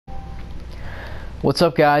What's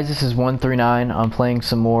up, guys? This is 139. I'm playing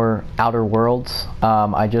some more Outer Worlds.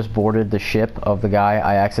 I just boarded the ship of the guy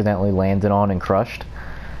I accidentally landed on and crushed.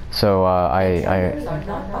 So Visitors are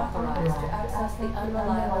not authorized to access the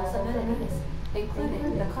unreliable amenities,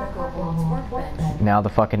 including the cargo hold's workbench. now the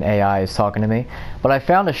fucking AI is talking to me. But I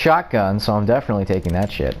found a shotgun, so I'm definitely taking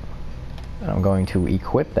that shit. And I'm going to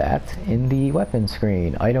equip that in the weapon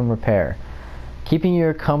screen. Item repair. Keeping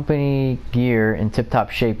your company gear in tip-top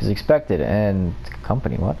shape is expected, and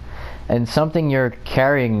company what? And something you're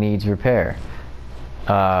carrying needs repair.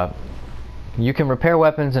 You can repair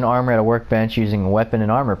weapons and armor at a workbench using weapon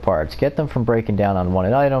and armor parts. Get them from breaking down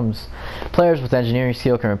unwanted items. Players with engineering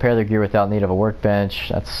skill can repair their gear without need of a workbench.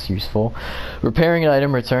 That's useful. Repairing an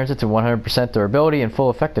item returns it to 100% durability and full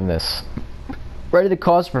effectiveness. Ready to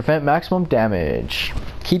cause to prevent maximum damage.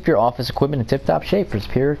 Keep your office equipment in tip-top shape for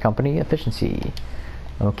superior company efficiency.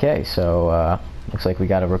 Okay, so looks like we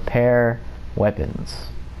gotta repair weapons.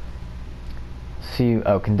 See,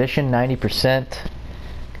 oh, condition 90%,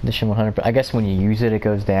 condition 100%. I guess when you use it, it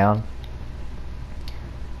goes down.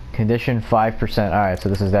 Condition 5%. All right, so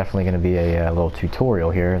this is definitely gonna be a little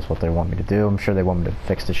tutorial here. Is what they want me to do. I'm sure they want me to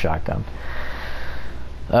fix the shotgun.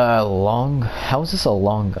 How is this a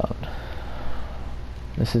long gun?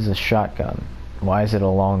 This is a shotgun. Why is it a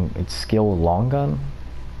long? It's skill long gun.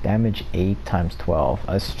 Damage 8 times 12.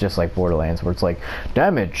 It's just like Borderlands, where it's like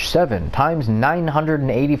damage 7 times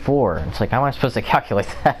 984. It's like, how am I supposed to calculate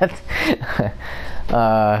that?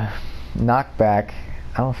 Knockback.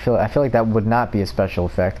 I feel like that would not be a special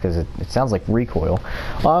effect because it sounds like recoil.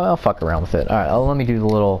 I'll fuck around with it. All right, let me do the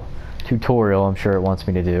little tutorial I'm sure it wants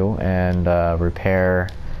me to do and repair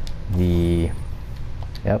the.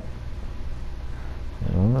 Yep.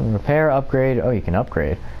 Repair, upgrade. Oh, you can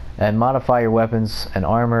upgrade. And modify your weapons and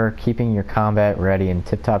armor, keeping your combat ready in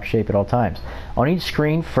tip-top shape at all times. On each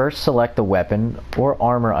screen, first select the weapon or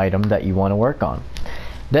armor item that you want to work on.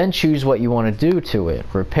 Then choose what you want to do to it.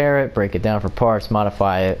 Repair it, break it down for parts,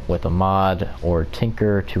 modify it with a mod, or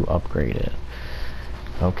tinker to upgrade it.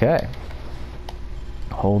 Okay.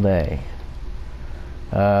 Hold A.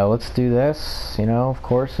 Let's do this. You know, of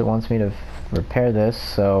course, it wants me to repair this,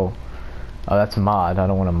 so... Oh, that's a mod. I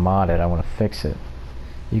don't want to mod it. I want to fix it.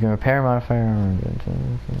 You can repair, modify.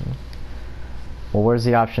 Well, where's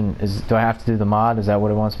the option? Do I have to do the mod? Is that what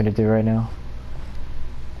it wants me to do right now?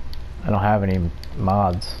 I don't have any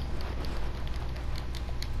mods.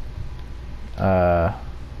 Oh.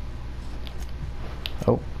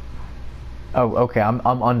 Oh, okay. I'm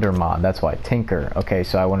under mod. That's why. Tinker. Okay,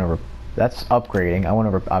 so I want to. That's upgrading. I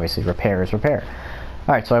want to obviously repair is repair.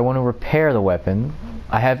 All right, so I want to repair the weapon.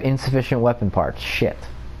 I have insufficient weapon parts. Shit.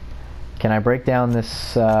 Can I break down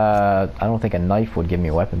this? I don't think a knife would give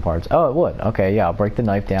me weapon parts. Oh, it would. Okay, yeah, I'll break the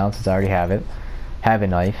knife down since I already have it. Have a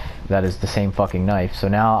knife. That is the same fucking knife. So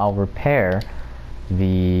now I'll repair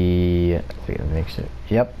the...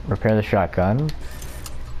 Yep, repair the shotgun.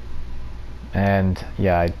 And,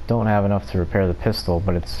 yeah, I don't have enough to repair the pistol,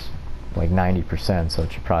 but it's like 90%, so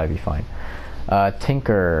it should probably be fine.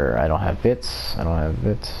 Tinker, I don't have bits. I don't have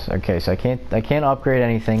bits. Okay, so I can't upgrade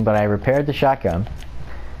anything, but I repaired the shotgun.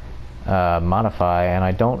 Modify, and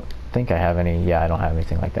I don't think I have any. Yeah, I don't have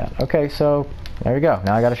anything like that. Okay, so there you go.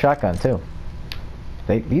 Now I got a shotgun too.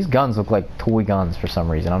 These guns look like toy guns for some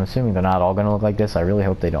reason. I'm assuming they're not all gonna look like this. I really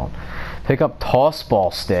hope they don't. Pick up toss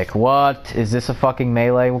ball stick. What is this? A fucking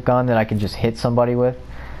melee gun that I can just hit somebody with?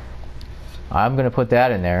 I'm gonna put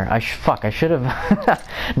that in there. Fuck, I should have.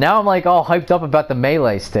 Now I'm like all hyped up about the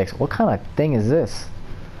melee sticks. What kind of thing is this?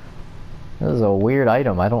 This is a weird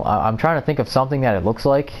item. I'm trying to think of something that it looks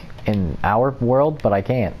like in our world, but I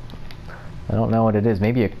can't. I don't know what it is.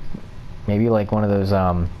 Maybe like one of those.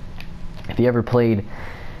 If you ever played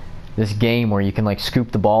this game where you can like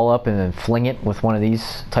scoop the ball up and then fling it with one of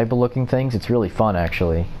these type of looking things, it's really fun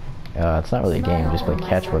actually. It's not really a game, you just play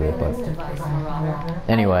catch with it, but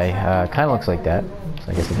anyway, kind of looks like that.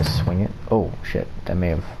 So I guess I can swing it. Oh shit, that may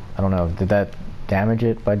have, I don't know, did that damage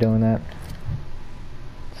it by doing that?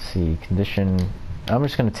 Let's see, condition, I'm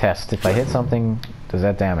just gonna test. If I hit something, does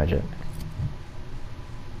that damage it?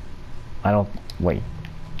 I don't, wait.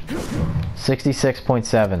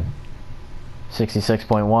 66.7.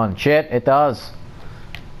 66.1. Shit, it does.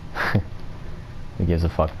 Who gives a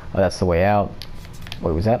fuck? Oh, that's the way out.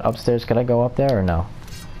 Wait, was that upstairs? Could I go up there or no?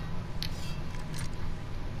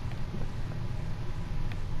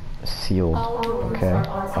 Sealed. Okay.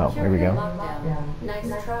 Oh, here we go.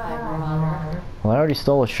 Nice try, Marauder. Well, I already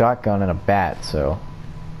stole a shotgun and a bat, so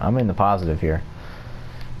I'm in the positive here.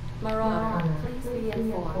 Marauder, please be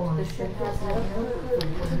informed. The ship has no clue to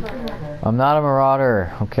murder. I'm not a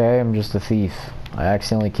marauder, okay? I'm just a thief. I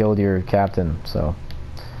accidentally killed your captain, so.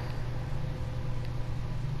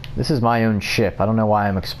 This is my own ship. I don't know why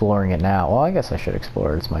I'm exploring it now. Well, I guess I should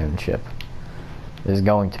explore it. It's my own ship. It is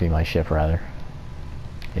going to be my ship, rather.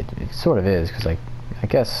 It sort of is, because I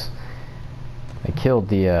guess I killed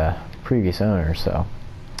the previous owner, so.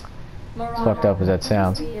 As fucked up as that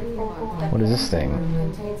sounds. What is this thing?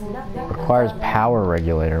 Requires power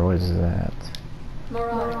regulator. What is that? I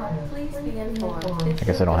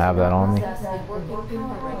guess I don't have that on me.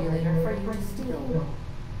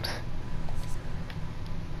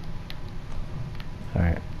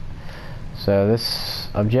 Alright. So this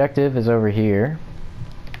objective is over here.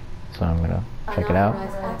 So I'm gonna check it out.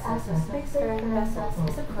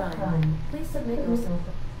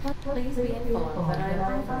 Please be informed that I am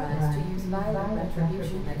authorized to use violent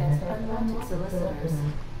retribution against unwanted solicitors.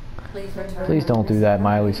 Please don't do that,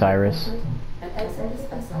 Miley Cyrus. And exit this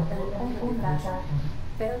vessel in an orderly fashion.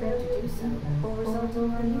 Failure to do so will result in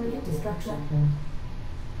your immediate destruction.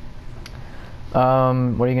 What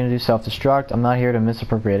are you gonna do? Self-destruct? I'm not here to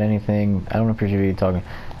misappropriate anything. I don't appreciate you talking.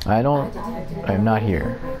 I'm not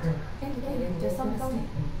here. Indicated dishonesty.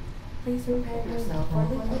 Please prepare yourself for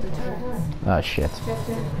lethal deterrence. Ah, shit.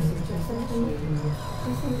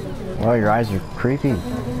 Well, your eyes are creepy.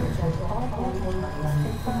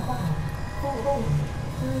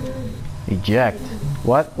 Eject.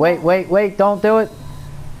 What? Wait, don't do it!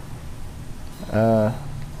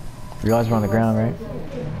 Realize we're on the ground, right?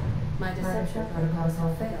 My deception protocols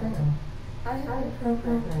have failed. I have been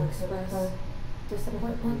programmed to express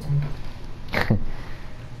disappointment.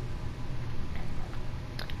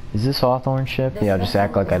 Is this Hawthorne ship? Yeah, I'll just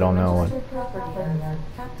act like I don't know what.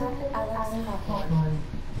 Captain Alex Hawthorne.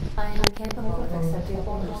 I am incapable of accepting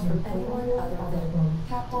orders from anyone other than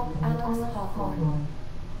Captain Alex Hawthorne.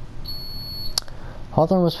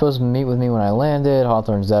 Hawthorne was supposed to meet with me when I landed.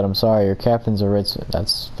 Hawthorne's dead, I'm sorry. Your captain's a Ritz.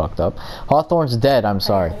 That's fucked up. Hawthorne's dead, I'm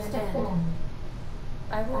sorry. I understand.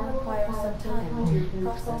 I will require some time to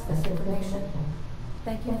process this information.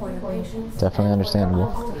 Thank you for your patience. Definitely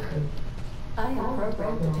understandable. I am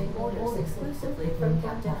programmed to take orders exclusively from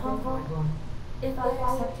Captain Hawthorne. If I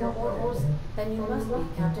accept your orders, then you must be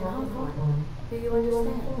Captain Hawthorne. Do you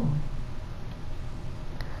understand?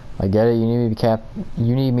 I get it. You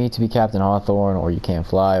need me to be Captain Hawthorne, or you can't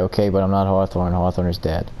fly. Okay, but I'm not Hawthorne. Hawthorne is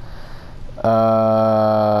dead. I'm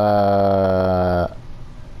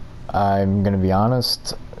gonna be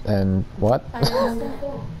honest. And what? I understand.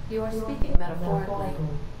 You are speaking metaphorically.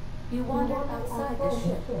 You wandered outside this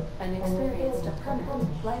ship and experienced a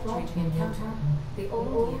permanent, life-changing encounter. The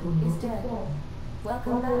old you is dead.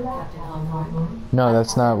 Welcome back, Captain Hawthorne. No,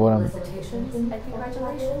 that's not what I'm. Felicitations and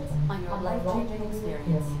congratulations on your life-changing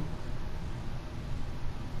experience.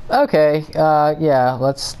 Okay, yeah,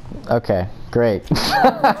 let's. Okay, great. Currently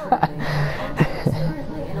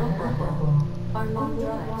inoperable. Our main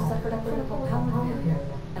drive suffered a critical power failure.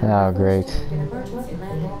 Oh, great. An emergency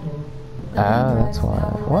landing. Ah, that's why.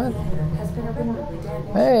 What? Has been irreparably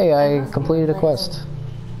damaged. Hey, I completed a quest.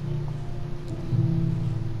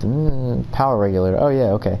 Power regulator. Oh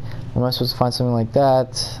yeah, okay. Am I supposed to find something like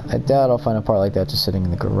that? I doubt I'll find a part like that just sitting in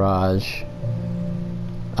the garage.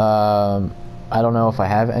 I don't know if I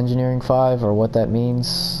have Engineering 5 or what that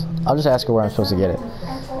means. I'll just ask her where I'm supposed to get it.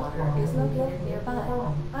 Edgewater is located nearby.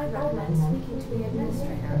 I recommend speaking to the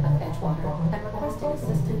administrator of Edgewater and requesting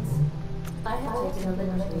assistance. I have taken the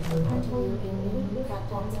liberty of printing you a new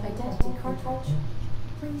captain's identity cartridge.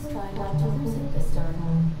 Please try not to lose it this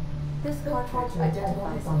time. This cartridge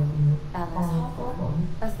identifies you, Alex Hawthorne,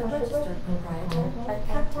 as the registered proprietor and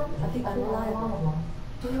captain of the Unreliable.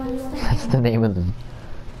 Do you understand? That's the name of the.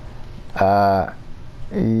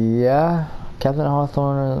 Yeah, Captain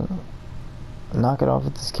Hawthorne. Knock it off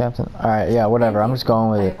with this captain. Alright, yeah, whatever. I'm just going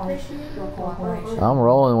with it. I appreciate your cooperation. I'm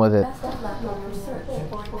rolling with it. Best of luck on your search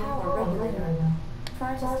for a power regulator.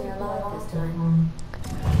 Try to stay alive this time.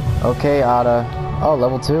 Okay, Ada. Oh,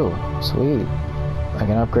 level 2. Sweet. I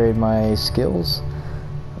can upgrade my skills.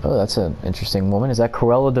 Oh, that's an interesting woman. Is that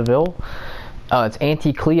Cruella DeVille? Oh, it's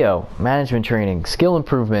Auntie Cleo. Management training. Skill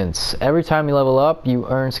improvements. Every time you level up, you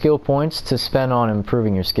earn skill points to spend on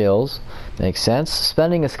improving your skills. Makes sense.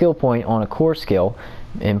 Spending a skill point on a core skill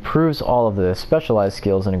improves all of the specialized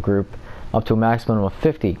skills in a group up to a maximum of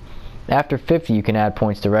 50. After 50, you can add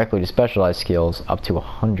points directly to specialized skills up to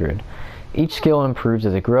 100. Each skill improves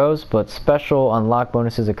as it grows, but special unlock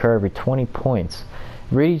bonuses occur every 20 points.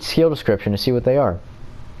 Read each skill description to see what they are.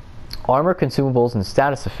 Armor, consumables, and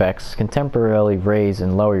status effects can temporarily raise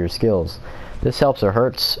and lower your skills. This helps or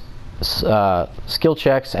hurts skill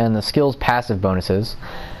checks and the skill's passive bonuses.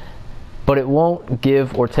 but it won't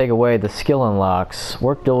give or take away the skill unlocks.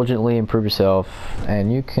 Work diligently, improve yourself,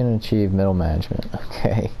 and you can achieve middle management.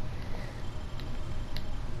 Okay.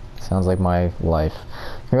 Sounds like my life.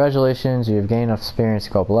 Congratulations, you have gained enough experience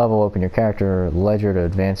to go up a level. Open your character ledger to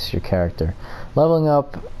advance your character. Leveling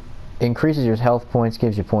up increases your health points,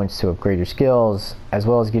 gives you points to upgrade your skills, as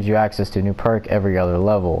well as gives you access to a new perk every other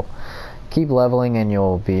level. Keep leveling and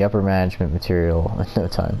you'll be upper management material in no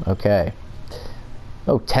time. Okay.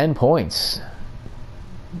 Oh, 10 points.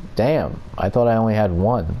 Damn, I thought I only had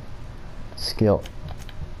one skill.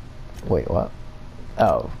 Wait, what?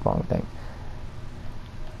 Oh, wrong thing.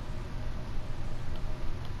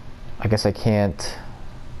 I guess I can't.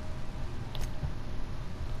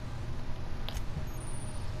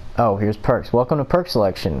 Oh, here's perks. Welcome to perk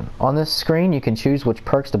selection. On this screen, you can choose which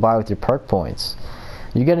perks to buy with your perk points.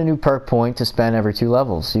 You get a new perk point to spend every 2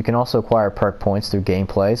 levels. You can also acquire perk points through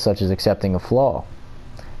gameplay, such as accepting a flaw.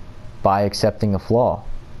 By accepting a flaw.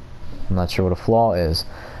 I'm not sure what a flaw is.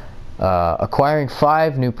 Acquiring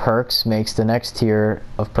 5 new perks makes the next tier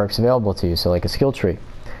of perks available to you, so like a skill tree.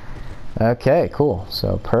 Okay, cool.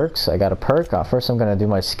 So perks, I got a perk. First I'm going to do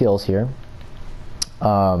my skills here.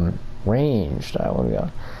 Ranged, what do we got?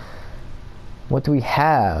 What do we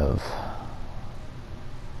have?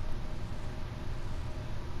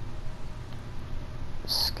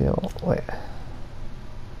 Skill, wait.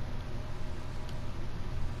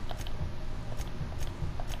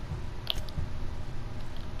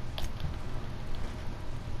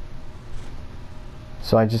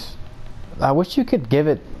 So I wish you could give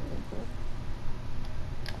it.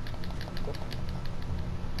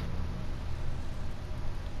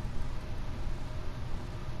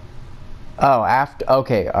 Oh, after,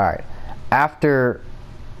 okay, alright. After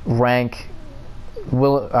rank,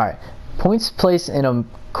 alright. Points placed in a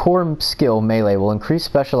core skill melee will increase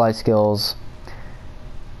specialized skills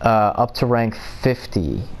up to rank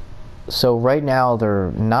 50. So right now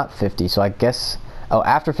they're not 50, so I guess, oh,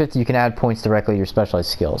 after 50 you can add points directly to your specialized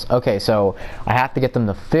skills. Okay, so I have to get them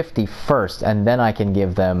to 50 first, and then I can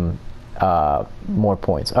give them more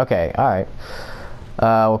points. Okay, alright.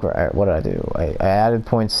 What did I do? I added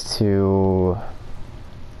points to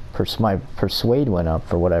my persuade went up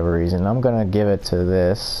for whatever reason. I'm gonna give it to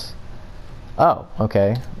this. Oh,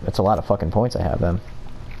 okay. That's a lot of fucking points I have then.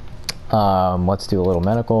 Let's do a little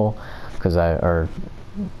medical, because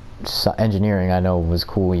engineering I know was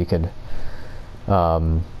cool. You could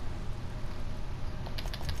and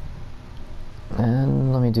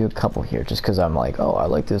let me do a couple here, just because I'm like, oh, I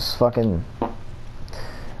like this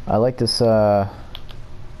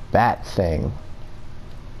bat thing.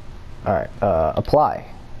 Alright, apply.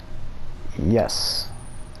 Yes.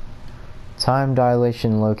 Time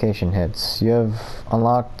dilation location hits. You have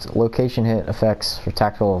unlocked location hit effects for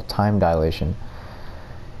tactical time dilation.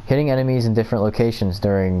 Hitting enemies in different locations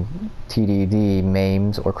during TDD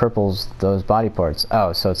maims or cripples those body parts.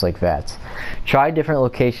 Oh, so it's like that. Try different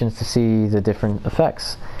locations to see the different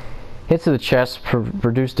effects. Hits to the chest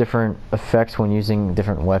produce different effects when using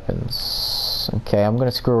different weapons. Okay, I'm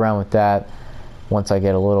gonna screw around with that once I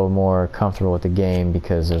get a little more comfortable with the game,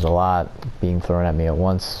 because there's a lot being thrown at me at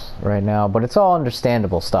once right now, but it's all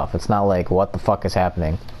understandable stuff. It's not like, what the fuck is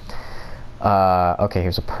happening? Okay,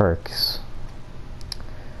 here's a perks.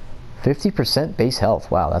 50% base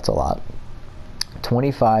health. Wow, that's a lot.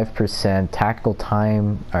 25% tactical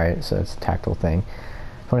time. Alright, so it's a tactical thing.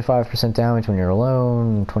 25% damage when you're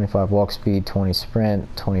alone, 25 walk speed, 20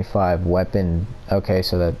 sprint, 25 weapon. Okay,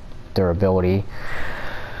 so that durability.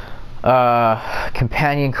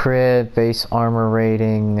 Companion crit, base armor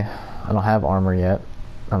rating. I don't have armor yet,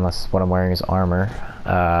 unless what I'm wearing is armor.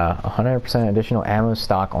 100% additional ammo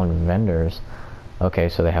stock on vendors. Okay,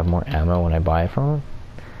 so they have more ammo when I buy it from them.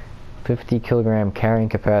 50 kilogram carrying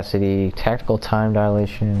capacity, tactical time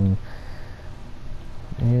dilation.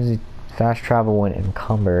 Usually fast travel when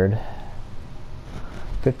encumbered.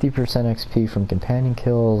 50% XP from companion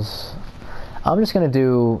kills. I'm just gonna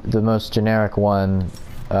do the most generic one.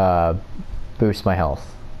 Boost my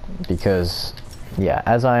health, because yeah,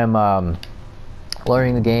 as I am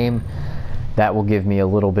learning the game, that will give me a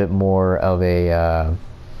little bit more of a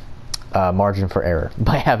margin for error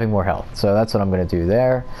by having more health. So that's what I'm going to do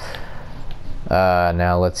there.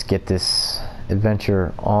 Now let's get this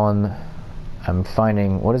adventure on. I'm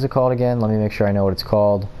finding, what is it called again? Let me make sure I know what it's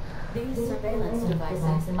called. These surveillance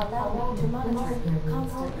devices allow you to monitor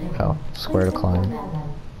constantly. Oh, square to climb.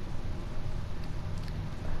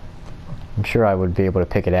 I'm sure I would be able to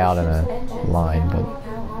pick it out in a line,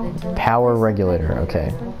 but power regulator,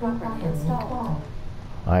 okay.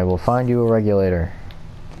 I will find you a regulator.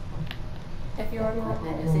 If your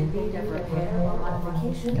equipment is in need of repair or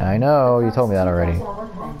modification, I know, you told me that already.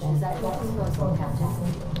 bench is at your disposal,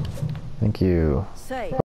 Captain. Thank you. Say,